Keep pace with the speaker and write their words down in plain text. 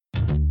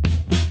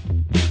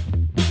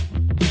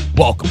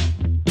Welcome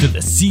to the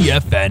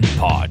CFN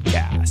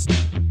Podcast.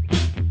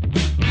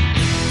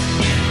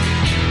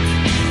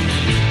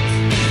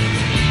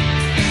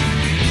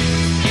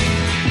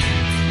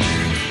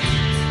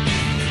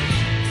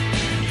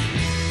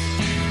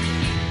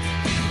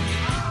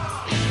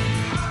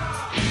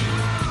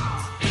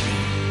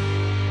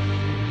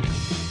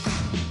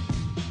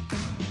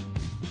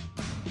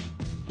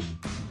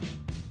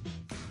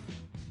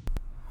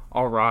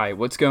 All right,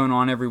 what's going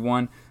on,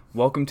 everyone?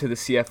 Welcome to the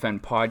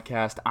CFN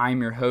Podcast.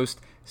 I'm your host,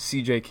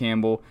 CJ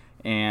Campbell,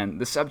 and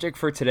the subject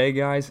for today,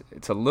 guys,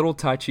 it's a little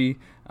touchy.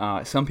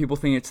 Some people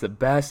think it's the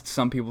best,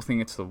 some people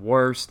think it's the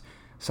worst,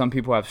 some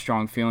people have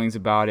strong feelings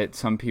about it,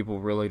 some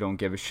people really don't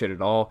give a shit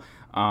at all,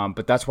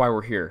 but that's why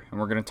we're here, and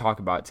we're going to talk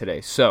about it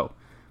today. So,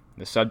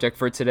 the subject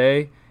for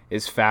today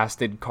is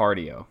fasted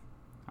cardio.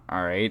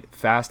 All right,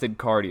 fasted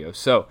cardio.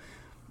 So,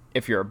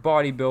 if you're a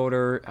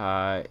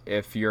bodybuilder,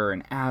 if you're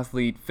an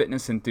athlete,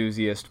 fitness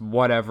enthusiast,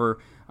 whatever,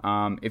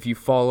 if you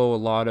follow a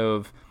lot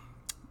of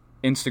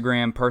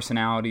Instagram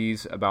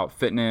personalities about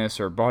fitness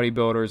or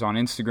bodybuilders on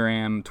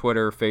Instagram,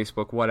 Twitter,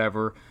 Facebook,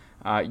 whatever,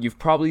 you've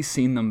probably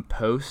seen them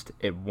post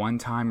at one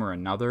time or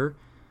another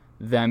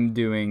them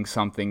doing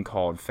something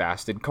called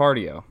fasted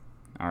cardio.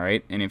 All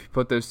right, and if you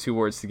put those two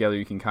words together,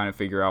 you can kind of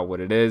figure out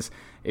what it is.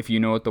 If you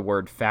know what the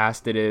word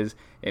fasted is,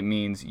 it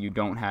means you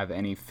don't have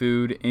any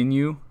food in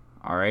you.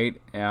 All right,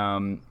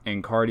 and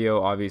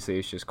cardio, obviously,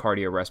 it's just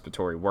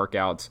cardiorespiratory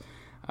workouts,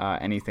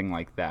 anything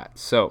like that.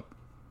 So,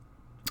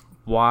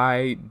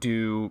 why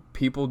do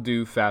people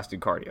do fasted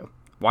cardio?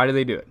 Why do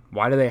they do it?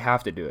 Why do they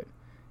have to do it?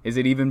 Is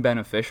it even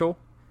beneficial?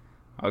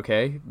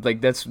 Okay,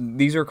 like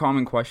these are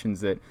common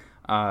questions that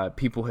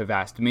people have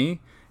asked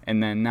me,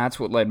 and then that's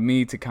what led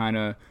me to kind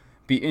of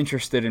be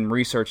interested in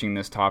researching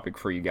this topic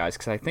for you guys,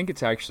 because I think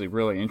it's actually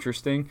really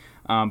interesting,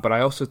 but I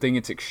also think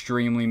it's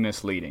extremely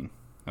misleading.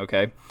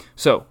 Okay,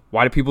 so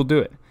why do people do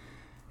it?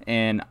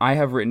 And I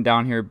have written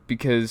down here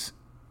because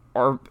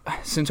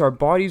since our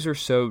bodies are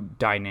so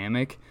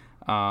dynamic,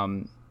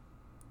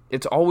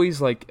 it's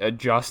always like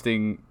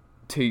adjusting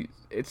to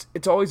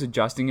it's always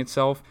adjusting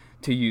itself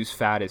to use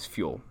fat as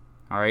fuel.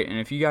 All right, and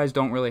if you guys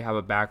don't really have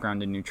a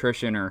background in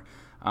nutrition or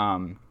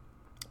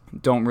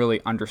don't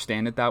really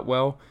understand it that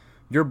well,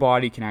 your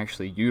body can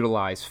actually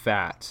utilize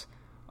fats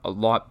a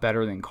lot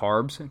better than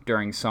carbs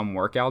during some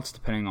workouts,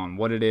 depending on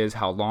what it is,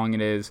 how long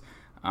it is.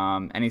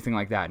 Anything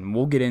like that, and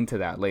we'll get into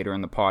that later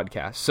in the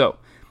podcast. So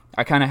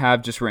I kind of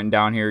have just written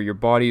down here, your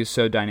body is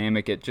so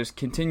dynamic, it just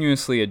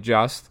continuously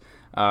adjusts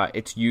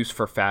its use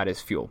for fat as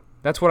fuel.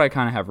 That's what I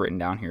kind of have written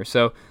down here.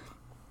 So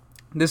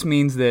this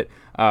means that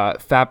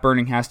fat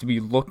burning has to be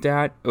looked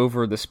at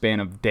over the span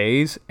of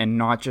days and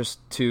not just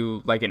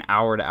to like an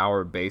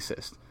hour-to-hour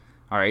basis.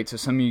 All right, so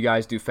some of you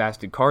guys do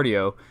fasted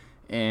cardio,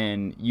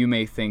 and you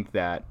may think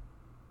that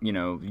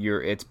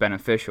it's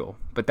beneficial,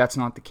 but that's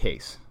not the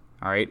case.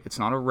 All right, it's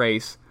not a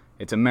race,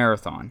 it's a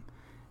marathon.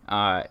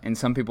 And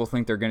some people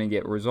think they're going to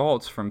get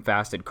results from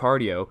fasted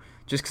cardio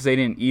just because they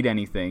didn't eat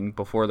anything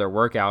before their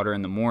workout or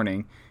in the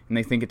morning, and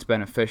they think it's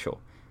beneficial.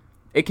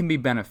 It can be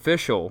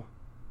beneficial,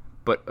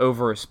 but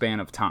over a span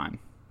of time.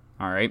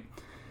 All right,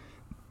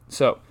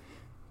 so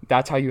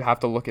that's how you have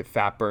to look at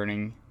fat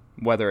burning,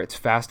 whether it's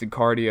fasted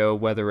cardio,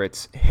 whether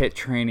it's HIIT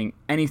training,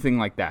 anything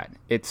like that.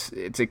 It's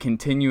a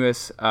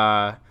continuous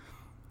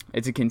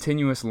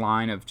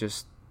line of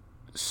just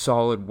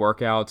solid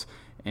workouts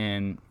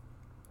and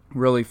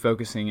really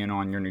focusing in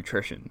on your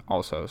nutrition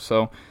also.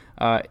 So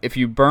if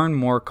you burn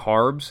more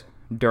carbs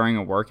during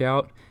a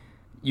workout,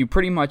 you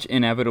pretty much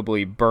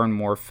inevitably burn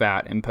more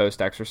fat in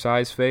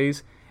post-exercise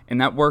phase,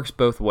 and that works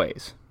both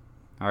ways.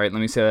 All right,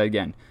 let me say that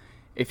again.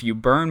 If you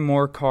burn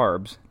more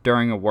carbs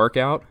during a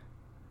workout,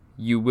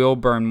 you will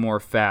burn more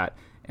fat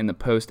in the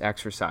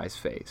post-exercise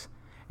phase,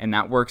 and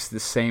that works the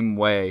same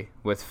way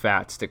with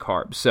fats to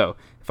carbs. So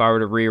if I were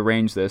to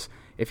rearrange this,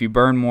 if you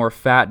burn more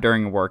fat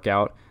during a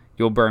workout,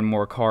 you'll burn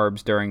more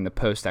carbs during the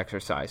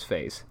post-exercise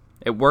phase.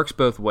 It works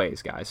both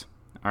ways, guys.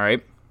 All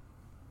right?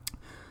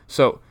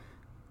 So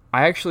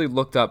I actually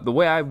looked up, the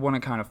way I want to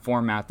kind of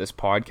format this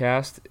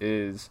podcast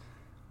is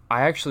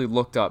I actually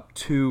looked up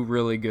two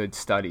really good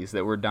studies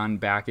that were done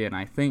back in,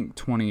 I think,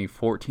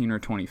 2014 or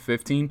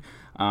 2015.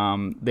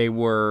 They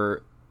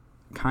were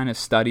kind of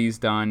studies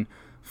done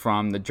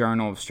from the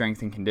Journal of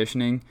Strength and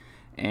Conditioning,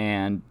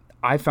 and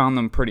I found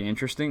them pretty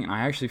interesting, and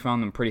I actually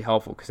found them pretty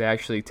helpful because they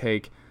actually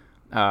take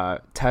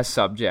test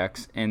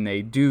subjects and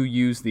they do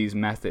use these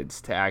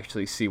methods to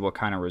actually see what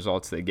kind of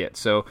results they get.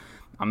 So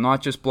I'm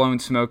not just blowing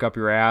smoke up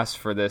your ass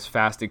for this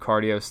fasted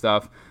cardio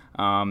stuff.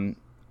 I'm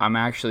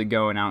actually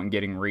going out and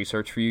getting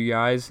research for you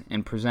guys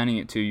and presenting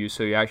it to you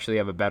so you actually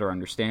have a better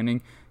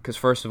understanding. Because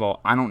first of all,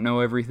 I don't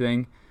know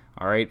everything,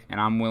 all right, and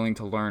I'm willing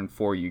to learn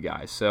for you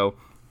guys. So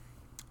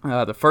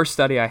the first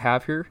study I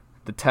have here,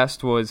 the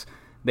test was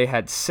they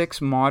had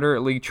 6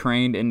 moderately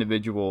trained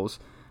individuals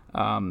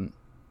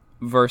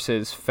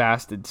versus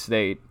fasted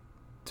state.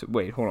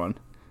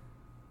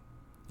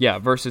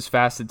 Versus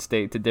fasted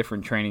state to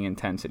different training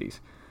intensities.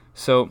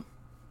 So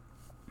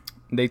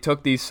they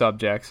took these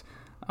subjects,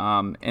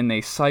 and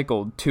they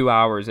cycled 2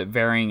 hours at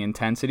varying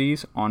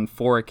intensities on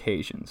 4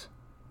 occasions.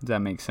 Does that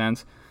make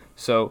sense?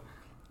 So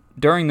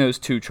during those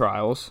 2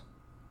 trials,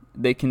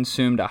 they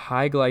consumed a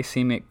high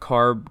glycemic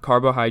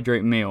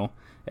carbohydrate meal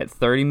at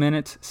 30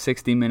 minutes,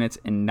 60 minutes,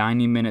 and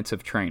 90 minutes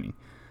of training.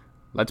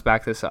 Let's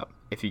back this up.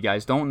 If you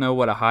guys don't know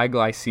what a high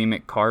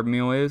glycemic carb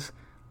meal is,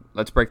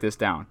 let's break this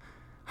down.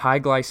 High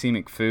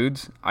glycemic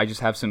foods, I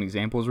just have some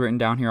examples written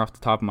down here off the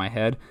top of my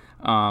head.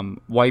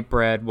 White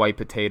bread, white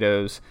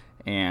potatoes,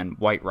 and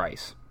white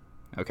rice.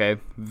 Okay,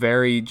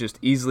 very just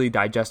easily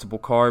digestible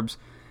carbs.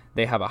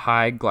 They have a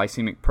high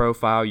glycemic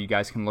profile. You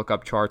guys can look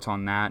up charts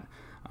on that.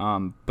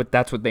 But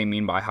that's what they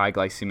mean by high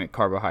glycemic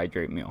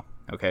carbohydrate meal.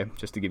 Okay,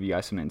 just to give you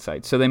guys some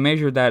insight. So they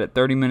measured that at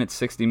 30 minutes,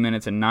 60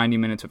 minutes, and 90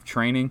 minutes of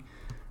training.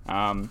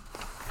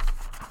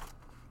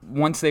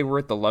 Once they were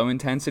at the low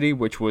intensity,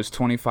 which was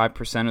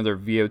 25% of their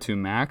VO2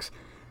 max,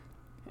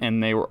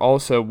 and they were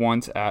also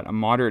once at a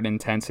moderate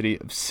intensity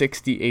of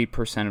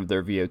 68% of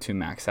their VO2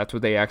 max. That's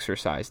what they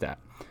exercised at.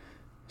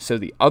 So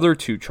the other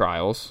 2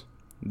 trials,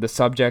 the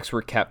subjects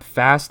were kept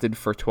fasted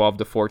for 12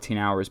 to 14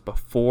 hours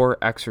before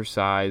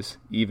exercise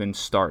even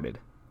started.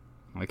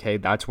 Okay,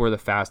 that's where the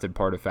fasted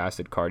part of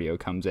fasted cardio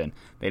comes in.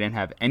 They didn't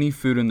have any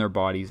food in their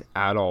bodies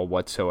at all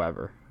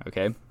whatsoever.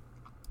 Okay,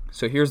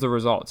 so here's the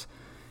results.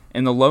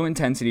 In the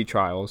low-intensity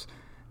trials,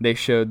 they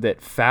showed that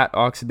fat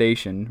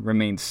oxidation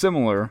remained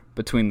similar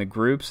between the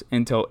groups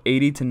until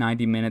 80 to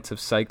 90 minutes of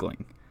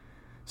cycling.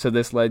 So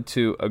this led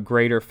to a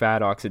greater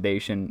fat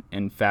oxidation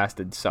in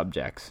fasted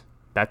subjects.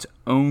 That's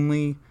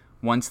only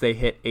once they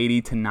hit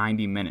 80 to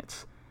 90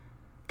 minutes.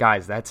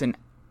 Guys, that's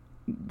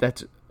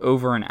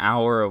over an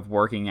hour of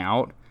working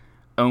out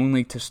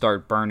only to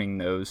start burning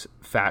those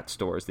fat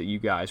stores that you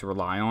guys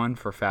rely on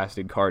for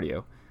fasted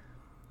cardio.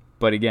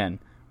 But again,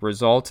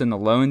 results in the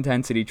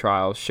low-intensity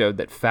trials showed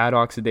that fat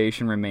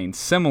oxidation remained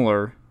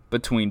similar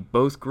between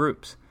both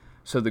groups.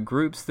 So the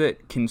groups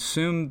that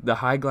consumed the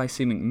high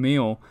glycemic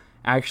meal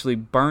actually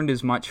burned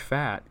as much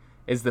fat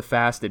as the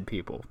fasted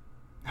people.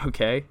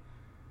 Okay?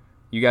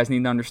 You guys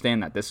need to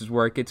understand that. This is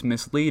where it gets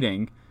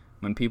misleading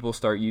when people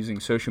start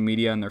using social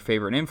media and their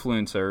favorite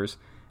influencers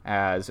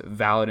as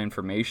valid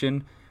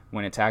information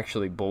when it's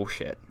actually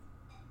bullshit.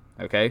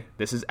 Okay?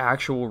 This is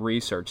actual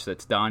research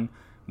that's done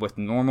with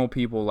normal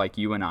people like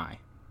you and I.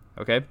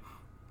 Okay,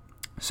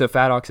 so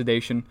fat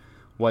oxidation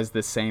was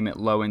the same at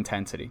low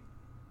intensity.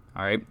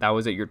 All right, that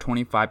was at your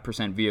 25%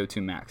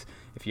 VO2 max.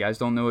 If you guys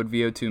don't know what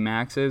VO2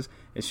 max is,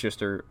 it's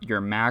just your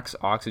max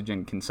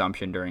oxygen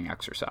consumption during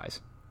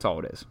exercise. That's all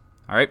it is.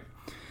 All right,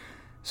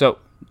 so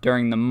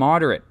during the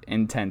moderate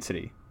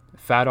intensity,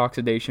 fat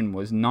oxidation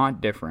was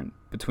not different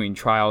between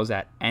trials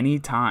at any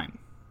time.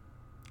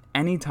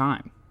 Any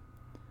time.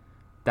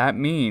 That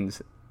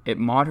means at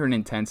moderate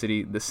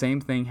intensity, the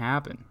same thing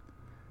happened.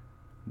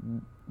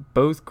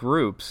 Both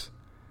groups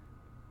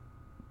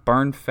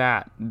burned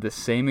fat the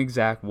same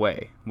exact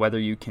way, whether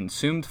you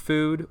consumed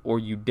food or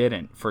you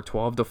didn't, for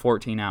 12 to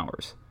 14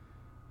 hours.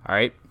 All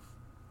right?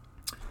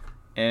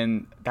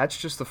 And that's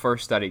just the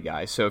first study,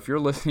 guys. So if you're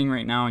listening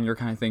right now and you're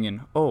kind of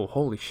thinking, oh,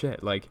 holy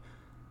shit, like,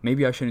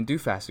 maybe I shouldn't do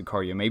fasted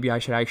cardio. Maybe I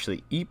should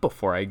actually eat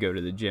before I go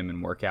to the gym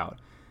and work out.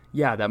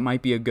 Yeah, that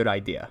might be a good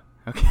idea.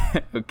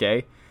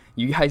 Okay?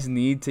 You guys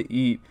need to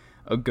eat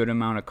a good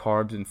amount of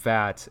carbs and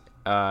fats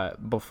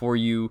before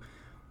you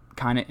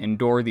kind of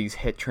endure these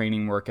HIIT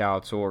training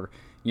workouts or,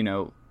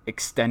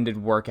 extended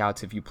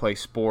workouts if you play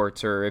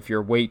sports or if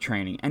you're weight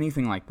training,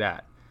 anything like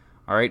that.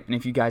 All right? And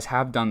if you guys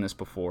have done this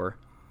before,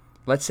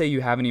 let's say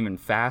you haven't even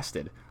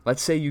fasted.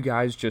 Let's say you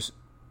guys just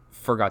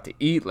forgot to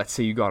eat. Let's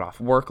say you got off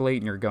work late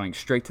and you're going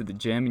straight to the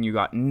gym and you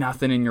got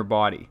nothing in your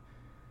body.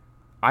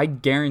 I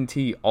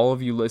guarantee all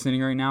of you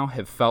listening right now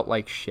have felt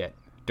like shit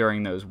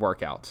during those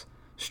workouts.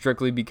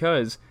 Strictly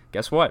because,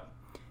 guess what?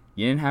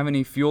 You didn't have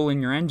any fuel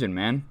in your engine,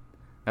 man.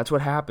 That's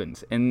what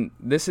happens. And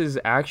this is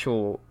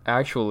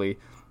actually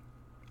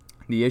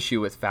the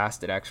issue with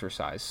fasted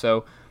exercise.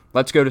 So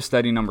let's go to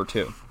study number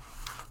 2.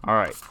 All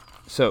right.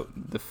 So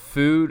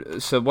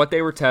what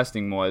they were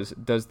testing was,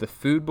 does the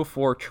food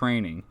before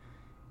training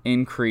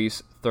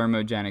increase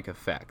thermogenic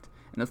effect?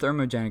 And the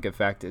thermogenic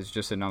effect is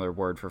just another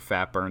word for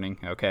fat burning,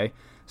 okay?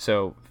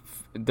 So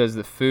does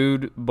the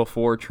food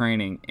before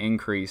training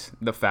increase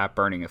the fat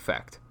burning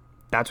effect?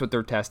 That's what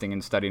they're testing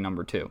in study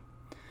number 2.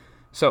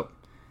 So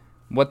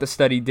what the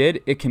study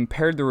did, it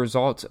compared the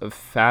results of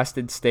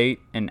fasted state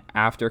and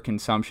after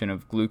consumption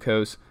of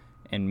glucose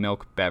and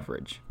milk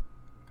beverage.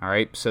 All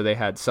right, so they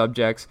had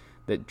subjects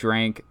that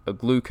drank a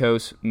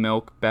glucose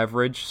milk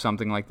beverage,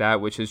 something like that,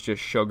 which is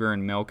just sugar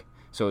and milk.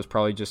 So it's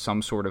probably just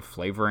some sort of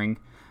flavoring.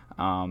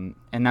 And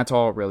that's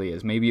all it really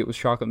is. Maybe it was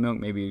chocolate milk,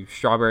 maybe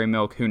strawberry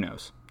milk, who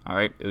knows? All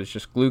right, it was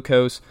just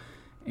glucose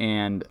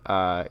and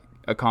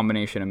a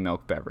combination of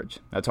milk beverage.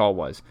 That's all it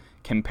was,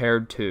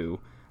 compared to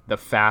the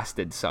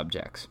fasted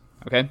subjects.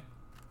 Okay?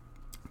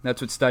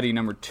 That's what study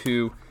number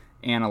 2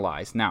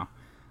 analyzed. Now,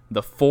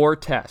 the 4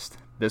 tests.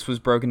 This was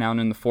broken down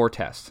in the 4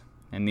 tests.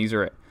 And these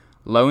are it.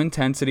 Low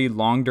intensity,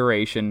 long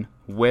duration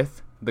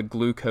with the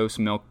glucose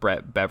milk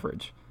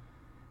beverage.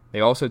 They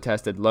also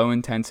tested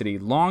low-intensity,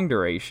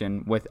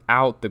 long-duration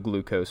without the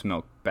glucose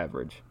milk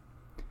beverage.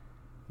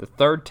 The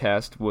third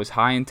test was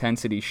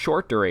high-intensity,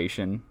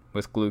 short-duration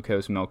with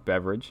glucose milk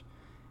beverage.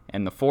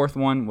 And the fourth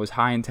one was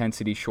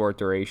high-intensity,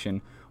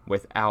 short-duration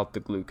without the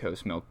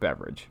glucose milk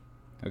beverage.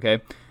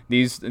 Okay?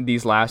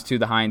 These last two,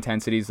 the high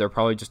intensities, they're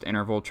probably just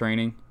interval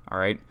training, all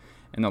right?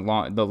 And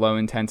the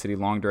low-intensity,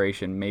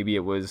 long-duration, maybe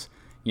it was,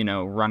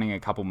 running a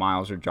couple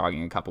miles or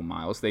jogging a couple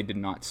miles. They did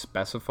not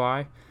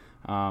specify.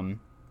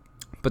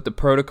 But the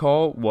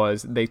protocol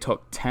was they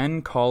took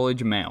 10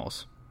 college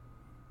males,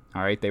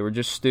 all right? They were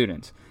just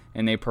students,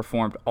 and they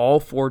performed all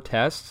 4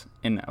 tests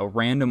in a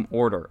random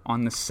order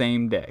on the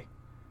same day,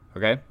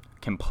 okay?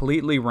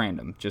 Completely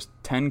random, just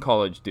 10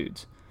 college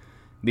dudes.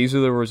 These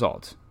are the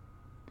results.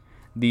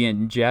 The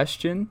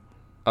ingestion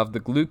of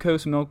the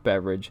glucose milk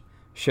beverage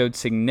showed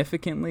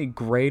significantly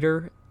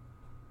greater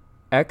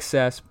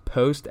excess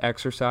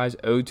post-exercise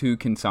O2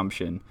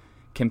 consumption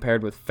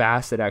compared with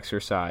fasted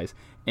exercise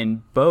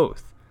in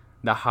both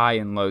the high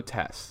and low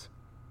tests.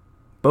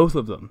 Both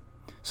of them.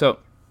 So,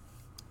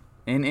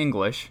 in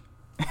English,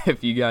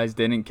 if you guys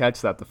didn't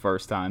catch that the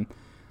first time,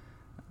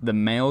 the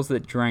males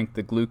that drank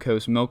the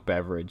glucose milk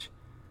beverage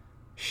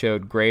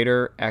showed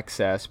greater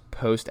excess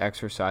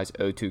post-exercise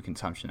O2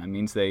 consumption. That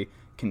means they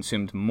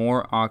consumed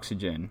more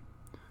oxygen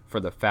for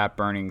the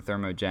fat-burning,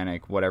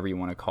 thermogenic, whatever you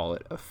want to call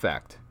it,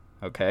 effect.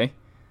 Okay?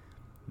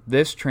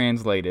 This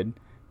translated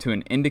to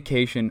an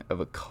indication of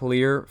a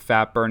clear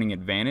fat-burning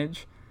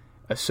advantage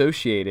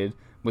associated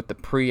with the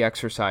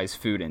pre-exercise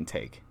food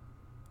intake.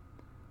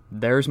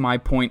 There's my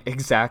point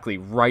exactly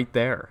right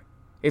there.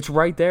 It's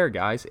right there,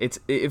 guys.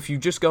 If you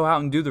just go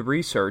out and do the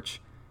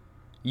research,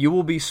 you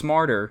will be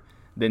smarter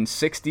than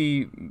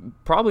 60,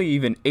 probably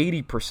even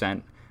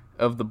 80%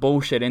 of the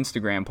bullshit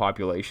Instagram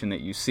population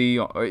that you see.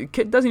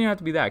 It doesn't even have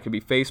to be that. It could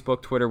be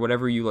Facebook, Twitter,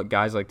 whatever you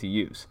guys like to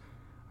use.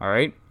 All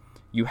right?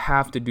 You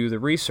have to do the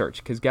research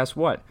because guess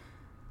what?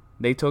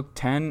 They took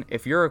 10.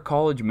 If you're a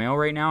college male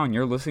right now and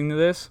you're listening to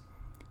this,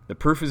 the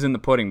proof is in the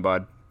pudding,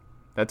 bud.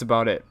 That's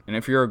about it. And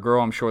if you're a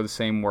girl, I'm sure the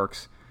same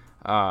works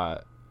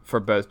for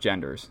both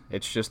genders.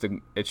 It's just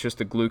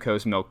a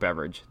glucose milk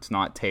beverage. It's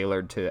not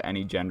tailored to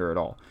any gender at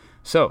all.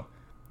 So,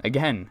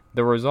 again,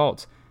 the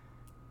results.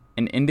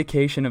 An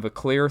indication of a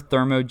clear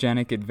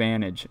thermogenic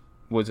advantage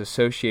was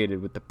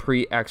associated with the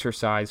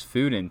pre-exercise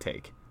food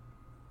intake.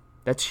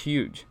 That's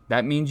huge.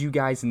 That means you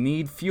guys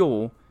need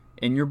fuel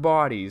in your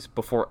bodies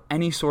before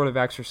any sort of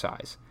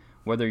exercise.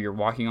 Whether you're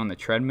walking on the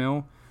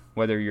treadmill,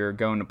 whether you're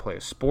going to play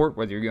a sport,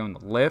 whether you're going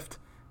to lift,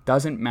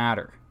 doesn't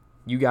matter.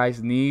 You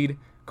guys need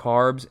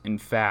carbs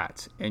and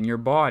fats in your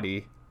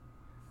body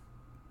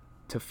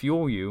to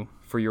fuel you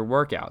for your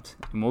workouts.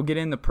 And we'll get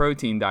into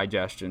protein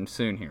digestion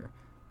soon here,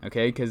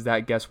 okay? Because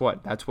guess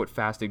what? That's what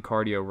fasted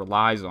cardio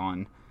relies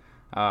on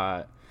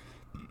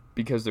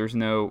because there's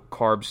no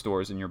carb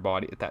stores in your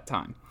body at that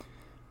time,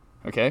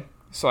 okay?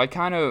 So I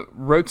kind of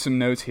wrote some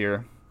notes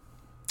here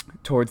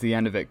towards the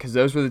end of it because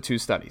those were the 2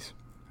 studies.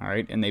 All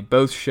right, and they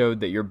both showed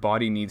that your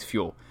body needs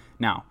fuel.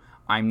 Now,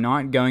 I'm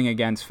not going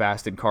against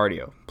fasted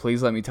cardio.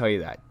 Please let me tell you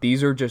that.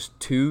 These are just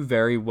 2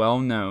 very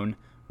well-known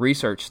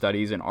research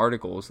studies and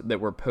articles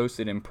that were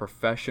posted in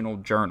professional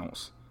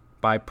journals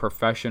by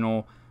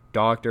professional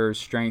doctors,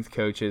 strength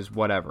coaches,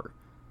 whatever.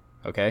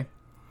 Okay?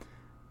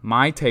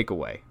 My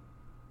takeaway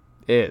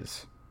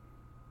is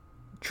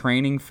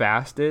training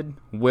fasted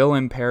will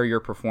impair your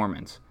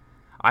performance.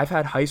 I've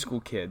had high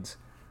school kids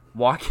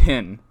walk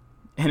in.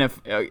 And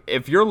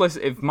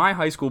if my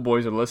high school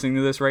boys are listening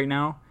to this right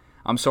now,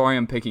 I'm sorry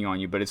I'm picking on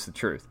you, but it's the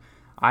truth.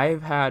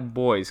 I've had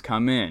boys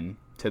come in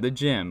to the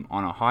gym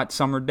on a hot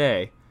summer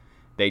day.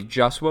 They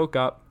just woke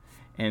up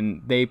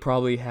and they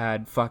probably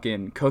had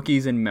fucking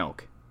cookies and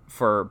milk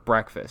for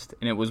breakfast,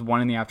 and it was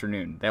 1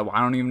 PM.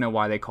 I don't even know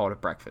why they called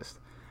it breakfast,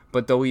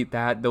 but they'll eat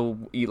that. They'll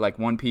eat like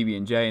 1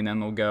 PB&J, and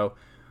then they'll go,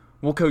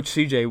 "Well, Coach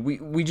CJ,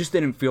 we just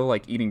didn't feel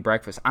like eating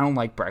breakfast. I don't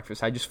like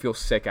breakfast. I just feel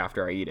sick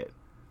after I eat it."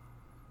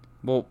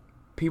 Well,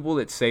 people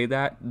that say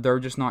that, they're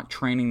just not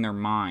training their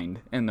mind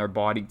and their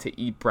body to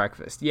eat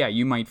breakfast. Yeah,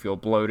 you might feel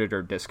bloated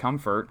or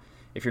discomfort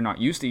if you're not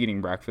used to eating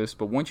breakfast,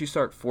 but once you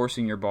start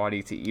forcing your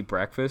body to eat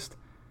breakfast,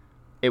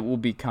 it will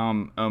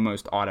become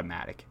almost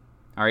automatic.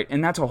 All right,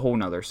 and that's a whole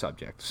nother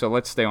subject. So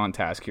let's stay on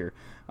task here.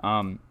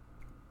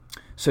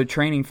 So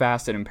training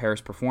fasted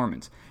impairs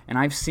performance, and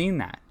I've seen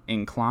that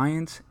in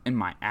clients, in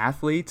my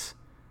athletes.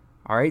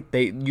 All right,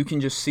 you can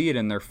just see it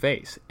in their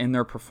face, and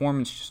their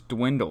performance just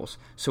dwindles.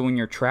 So when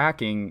you're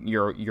tracking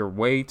your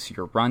weights,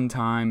 your run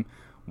time,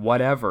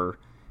 whatever,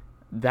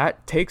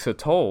 that takes a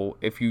toll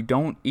if you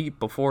don't eat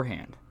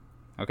beforehand.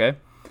 Okay.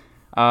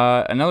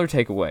 Another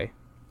takeaway: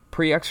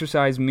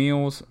 pre-exercise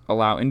meals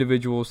allow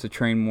individuals to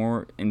train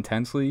more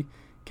intensely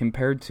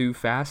compared to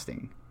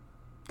fasting.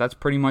 That's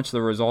pretty much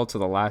the results of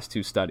the last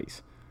 2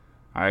 studies.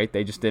 All right,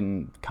 they just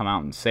didn't come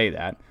out and say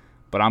that,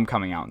 but I'm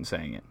coming out and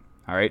saying it.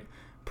 All right,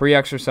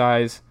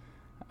 pre-exercise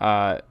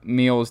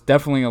meals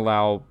definitely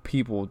allow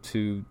people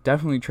to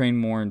definitely train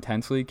more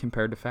intensely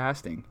compared to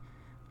fasting.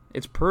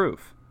 It's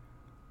proof.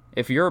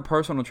 If you're a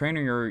personal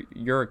trainer,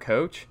 you're a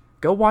coach,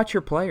 Go watch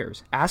your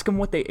players. Ask them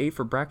what they ate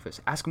for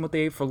breakfast. Ask them what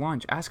they ate for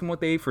lunch. Ask them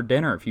what they ate for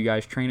dinner if you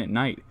guys train at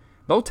night.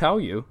 They'll tell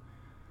you.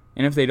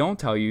 And if they don't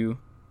tell you,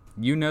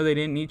 you know they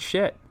didn't eat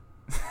shit.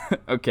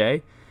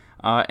 Okay?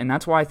 And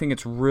that's why I think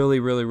it's really,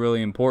 really,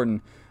 really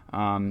important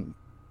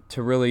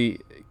to really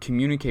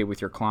communicate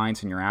with your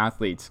clients and your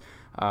athletes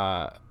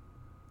on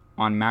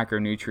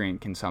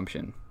macronutrient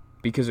consumption,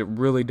 because it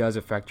really does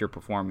affect your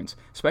performance,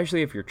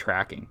 especially if you're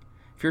tracking.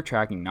 If you're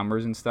tracking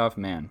numbers and stuff,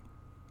 man,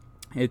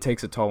 it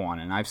takes a toll on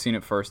it, and I've seen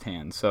it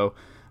firsthand. So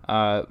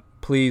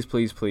please,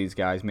 please, please,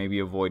 guys, maybe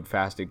avoid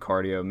fasted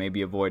cardio,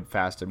 maybe avoid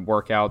fasted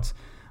workouts.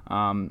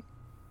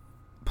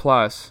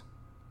 Plus,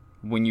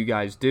 when you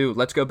guys do,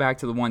 let's go back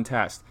to the one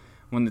test.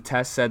 When the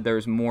test said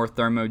there's more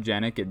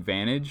thermogenic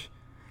advantage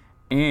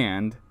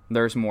and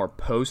there's more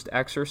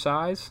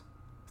post-exercise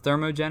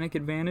thermogenic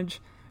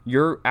advantage,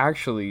 you're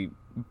actually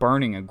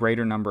burning a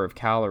greater number of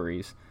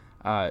calories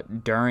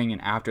during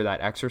and after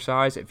that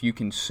exercise if you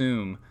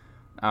consume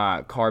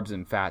carbs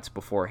and fats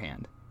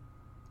beforehand.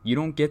 You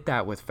don't get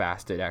that with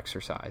fasted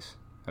exercise,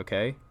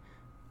 okay?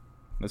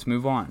 Let's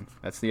move on.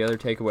 That's the other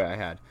takeaway I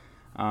had.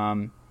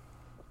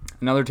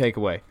 Another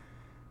takeaway.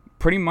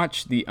 Pretty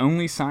much the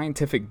only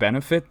scientific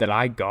benefit that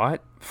I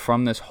got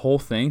from this whole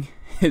thing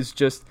is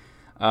just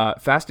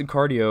fasted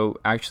cardio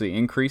actually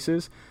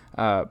increases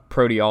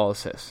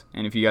proteolysis.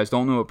 And if you guys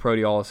don't know what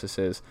proteolysis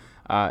is,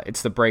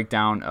 it's the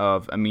breakdown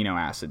of amino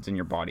acids in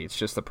your body. It's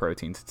just the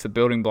proteins. It's the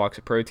building blocks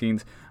of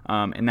proteins,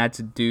 and that's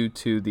due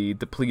to the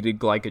depleted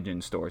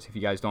glycogen stores. If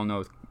you guys don't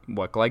know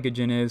what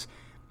glycogen is,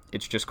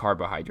 it's just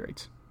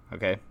carbohydrates.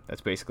 Okay,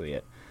 that's basically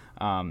it.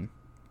 And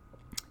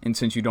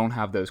since you don't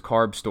have those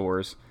carb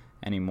stores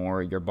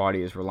anymore, your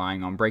body is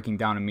relying on breaking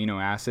down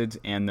amino acids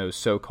and those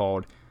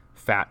so-called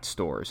fat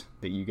stores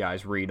that you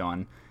guys read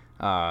on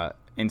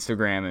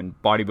Instagram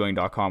and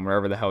bodybuilding.com,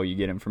 wherever the hell you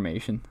get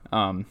information.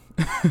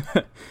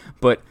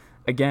 But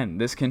again,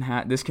 this can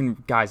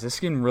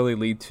really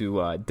lead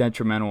to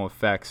detrimental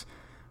effects,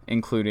 when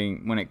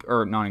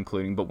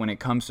it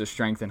comes to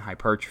strength and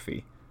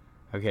hypertrophy.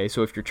 Okay,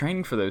 so if you're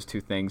training for those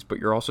two things, but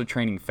you're also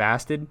training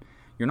fasted,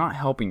 you're not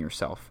helping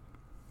yourself.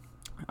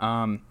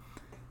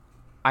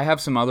 I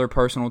have some other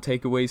personal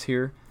takeaways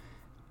here.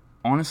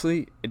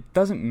 Honestly, it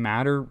doesn't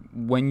matter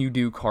when you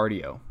do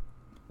cardio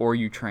or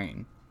you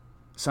train.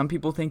 Some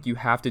people think you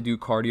have to do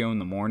cardio in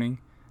the morning,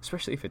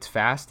 especially if it's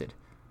fasted.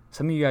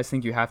 Some of you guys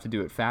think you have to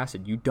do it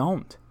fasted. You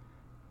don't.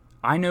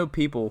 I know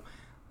people,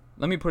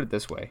 let me put it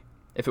this way.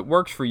 If it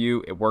works for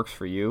you, it works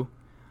for you.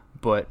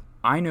 But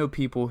I know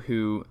people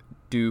who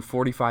do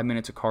 45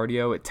 minutes of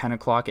cardio at 10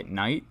 o'clock at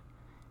night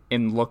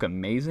and look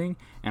amazing.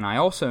 And I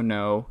also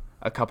know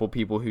a couple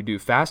people who do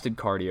fasted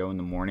cardio in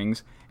the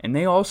mornings and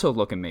they also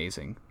look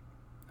amazing.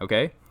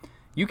 Okay?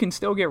 You can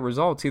still get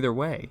results either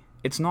way.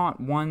 It's not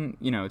one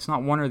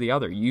or the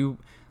other.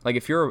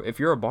 If you're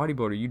a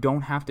bodybuilder, you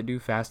don't have to do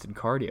fasted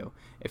cardio.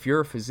 If you're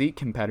a physique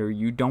competitor,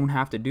 you don't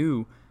have to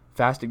do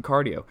fasted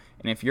cardio.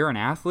 And if you're an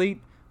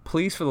athlete,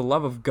 please, for the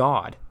love of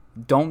God,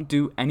 don't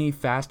do any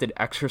fasted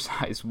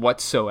exercise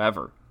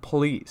whatsoever.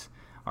 Please.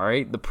 All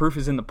right? The proof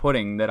is in the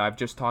pudding that I've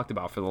just talked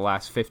about for the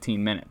last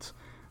 15 minutes.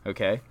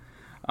 Okay?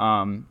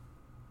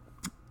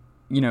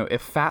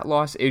 If fat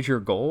loss is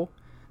your goal,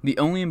 the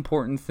only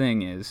important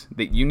thing is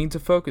that you need to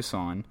focus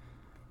on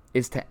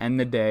is to end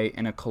the day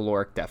in a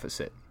caloric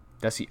deficit.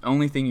 That's the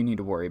only thing you need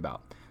to worry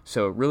about.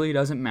 So it really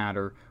doesn't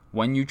matter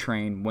when you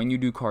train, when you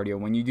do cardio,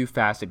 when you do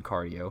fasted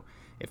cardio.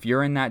 If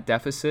you're in that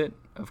deficit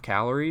of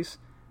calories,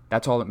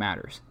 that's all that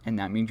matters. And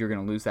that means you're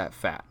going to lose that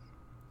fat.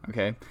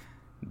 Okay?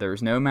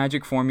 There's no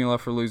magic formula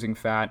for losing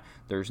fat.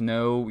 There's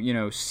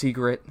no,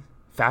 secret.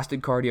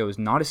 Fasted cardio is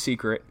not a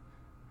secret.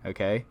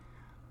 Okay?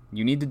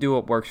 You need to do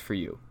what works for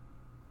you.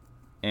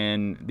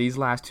 And these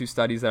last two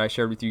studies that I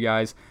shared with you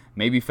guys,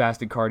 maybe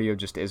fasted cardio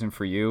just isn't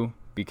for you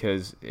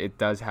because it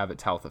does have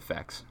its health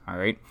effects, all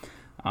right?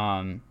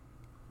 I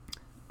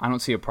don't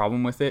see a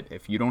problem with it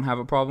if you don't have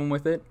a problem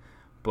with it,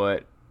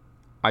 but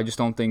I just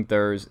don't think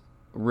there's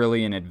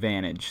really an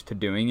advantage to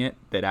doing it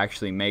that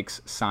actually makes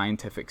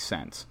scientific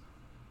sense,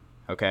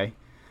 okay?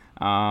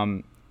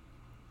 Some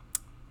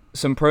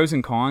pros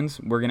and cons.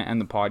 We're going to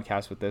end the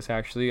podcast with this,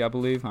 actually, I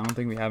believe. I don't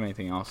think we have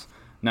anything else.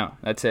 No,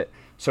 that's it.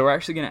 So we're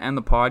actually going to end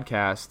the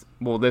podcast,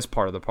 this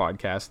part of the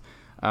podcast,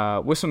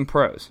 with some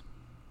pros,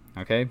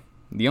 okay?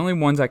 The only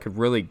ones I could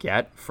really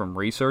get from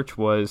research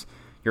was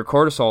your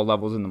cortisol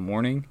levels in the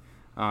morning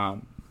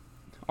are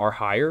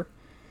higher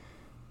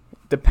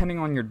depending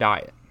on your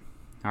diet,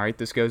 all right?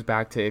 This goes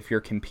back to if you're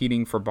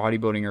competing for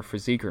bodybuilding or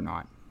physique or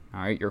not,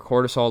 all right? Your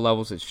cortisol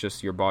levels, it's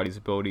just your body's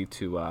ability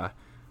to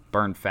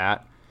burn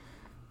fat.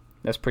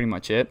 That's pretty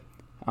much it.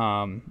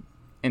 And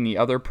the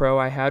other pro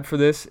I had for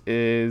this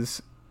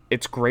is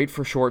it's great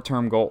for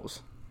short-term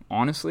goals.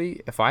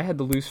 Honestly, if I had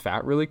to lose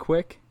fat really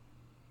quick,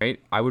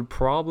 right, I would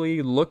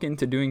probably look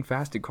into doing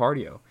fasted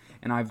cardio.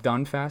 And I've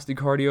done fasted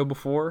cardio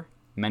before,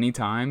 many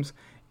times,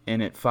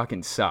 and it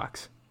fucking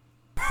sucks.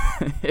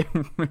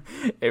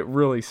 It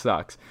really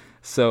sucks.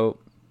 So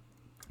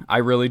I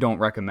really don't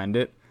recommend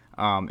it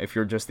if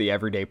you're just the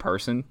everyday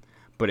person.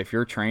 But if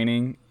you're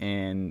training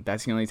and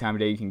that's the only time of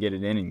day you can get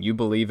it in and you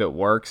believe it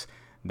works,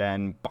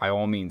 then by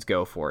all means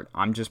go for it.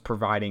 I'm just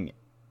providing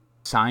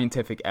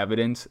scientific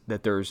evidence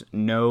that there's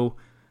no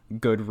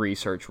good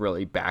research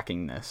really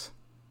backing this.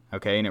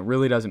 Okay, and it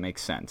really doesn't make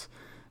sense.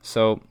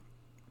 So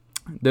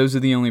those are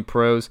the only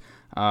pros.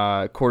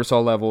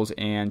 Cortisol levels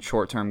and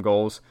short-term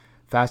goals.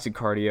 Fasted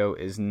cardio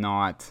is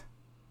not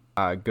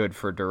good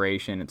for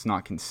duration. It's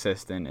not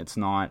consistent. It's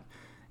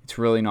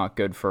really not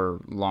good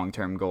for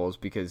long-term goals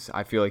because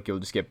I feel like you'll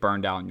just get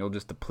burned out and you'll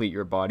just deplete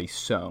your body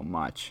so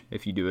much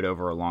if you do it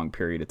over a long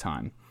period of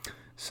time.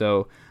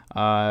 So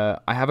I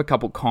have a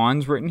couple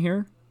cons written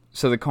here.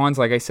 So the cons,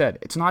 like I said,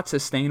 it's not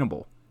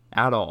sustainable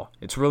at all.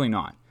 It's really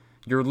not.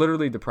 You're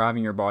literally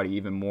depriving your body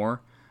even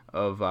more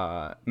of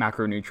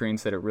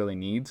macronutrients that it really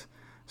needs.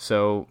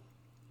 So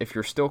if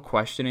you're still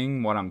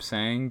questioning what I'm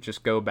saying,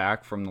 just go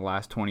back from the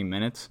last 20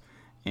 minutes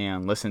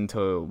and listen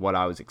to what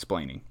I was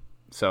explaining.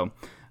 So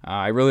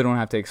I really don't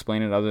have to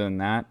explain it other than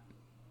that,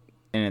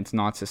 and it's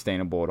not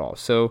sustainable at all.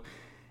 So,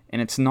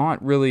 and it's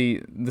not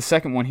really, the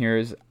second one here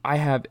is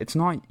it's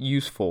not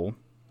useful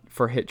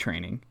for HIIT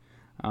training.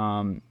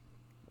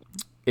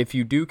 If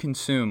you do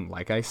consume,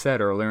 like I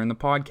said earlier in the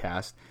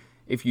podcast,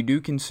 if you do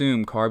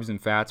consume carbs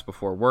and fats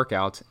before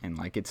workouts, and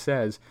like it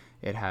says,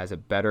 it has a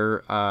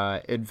better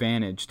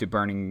advantage to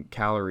burning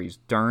calories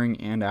during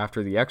and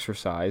after the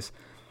exercise,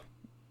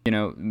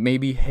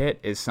 maybe HIIT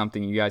is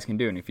something you guys can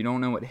do. And if you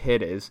don't know what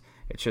HIIT is,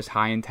 it's just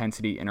high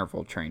intensity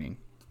interval training.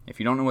 If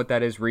you don't know what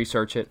that is,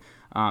 research it.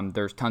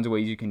 There's tons of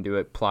ways you can do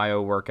it.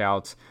 Plyo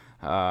workouts,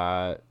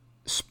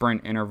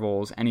 sprint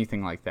intervals,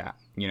 anything like that.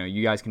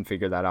 You guys can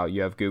figure that out.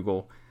 You have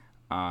Google.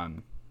 We're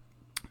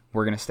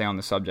going to stay on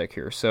the subject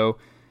here. So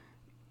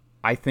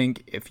I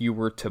think if you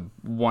were to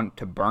want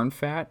to burn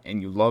fat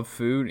and you love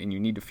food and you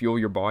need to fuel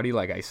your body,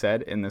 like I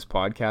said in this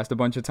podcast a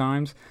bunch of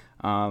times,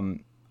 I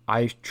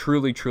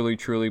truly, truly,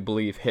 truly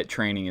believe HIIT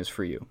training is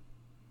for you.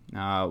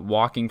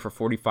 Walking for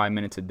 45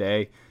 minutes a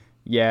day,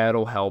 yeah,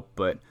 it'll help,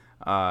 but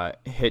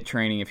HIIT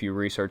training, if you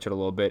research it a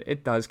little bit,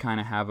 it does kind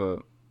of have a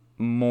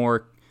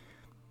more,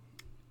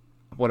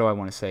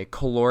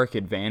 caloric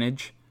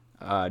advantage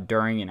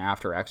during and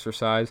after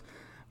exercise.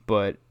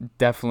 But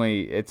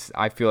definitely,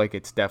 I feel like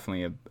it's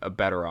definitely a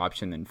better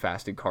option than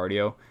fasted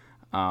cardio.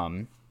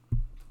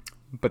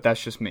 But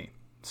that's just me.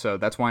 So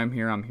that's why I'm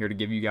here. I'm here to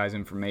give you guys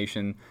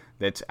information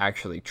that's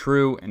actually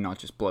true and not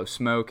just blow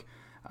smoke.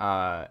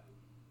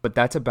 But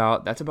that's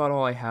about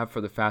all I have for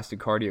the fasted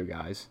cardio,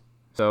 guys.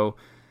 So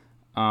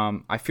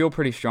I feel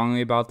pretty strongly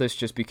about this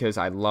just because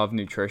I love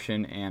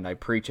nutrition and I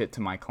preach it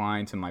to my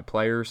clients and my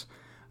players.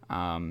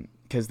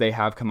 Because they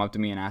have come up to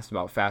me and asked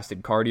about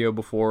fasted cardio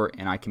before,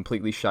 and I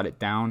completely shut it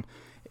down.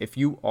 If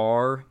you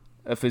are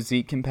a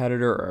physique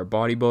competitor or a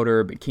bodybuilder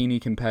or a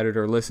bikini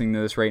competitor listening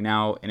to this right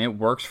now and it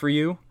works for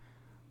you,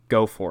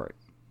 go for it.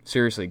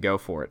 Seriously, go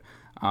for it.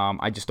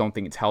 I just don't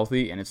think it's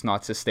healthy and it's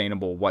not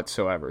sustainable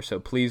whatsoever. So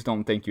please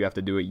don't think you have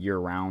to do it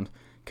year-round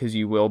because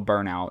you will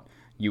burn out,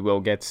 you will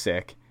get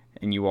sick,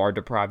 and you are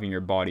depriving your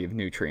body of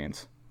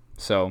nutrients.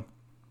 So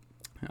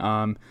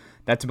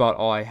that's about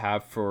all I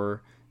have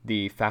for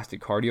the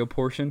fasted cardio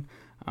portion.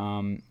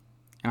 And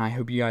I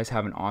hope you guys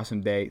have an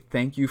awesome day.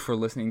 Thank you for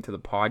listening to the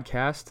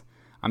podcast.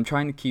 I'm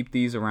trying to keep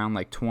these around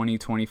like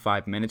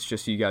 20-25 minutes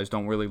just so you guys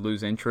don't really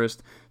lose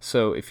interest.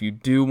 So if you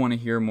do want to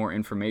hear more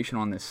information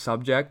on this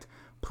subject,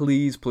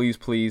 please, please,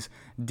 please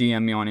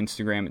DM me on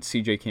Instagram at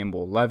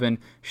cjcampbell11.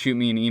 Shoot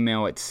me an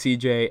email at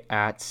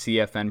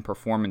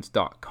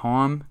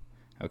cj@cfnperformance.com.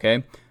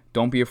 Okay?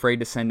 Don't be afraid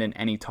to send in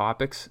any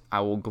topics. I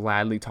will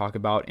gladly talk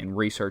about and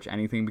research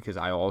anything because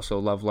I also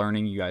love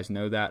learning. You guys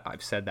know that.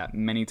 I've said that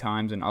many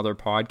times in other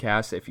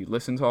podcasts if you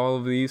listen to all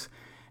of these.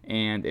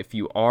 And if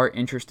you are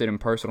interested in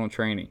personal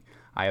training,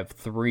 I have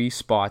 3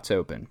 spots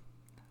open.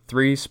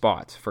 3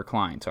 spots for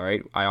clients, all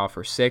right? I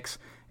offer 6,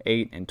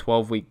 8, and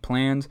 12-week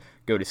plans.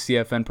 Go to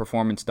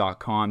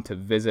cfnperformance.com to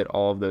visit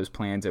all of those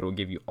plans. It will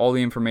give you all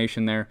the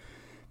information there.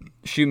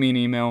 Shoot me an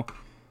email.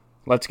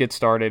 Let's get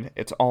started.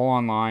 It's all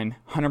online,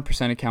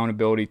 100%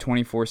 accountability,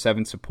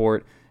 24/7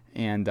 support,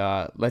 and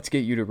let's get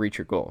you to reach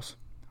your goals,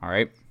 all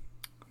right?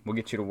 We'll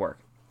get you to work.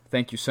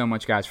 Thank you so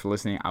much, guys, for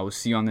listening. I will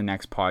see you on the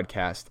next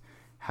podcast.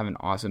 Have an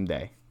awesome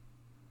day.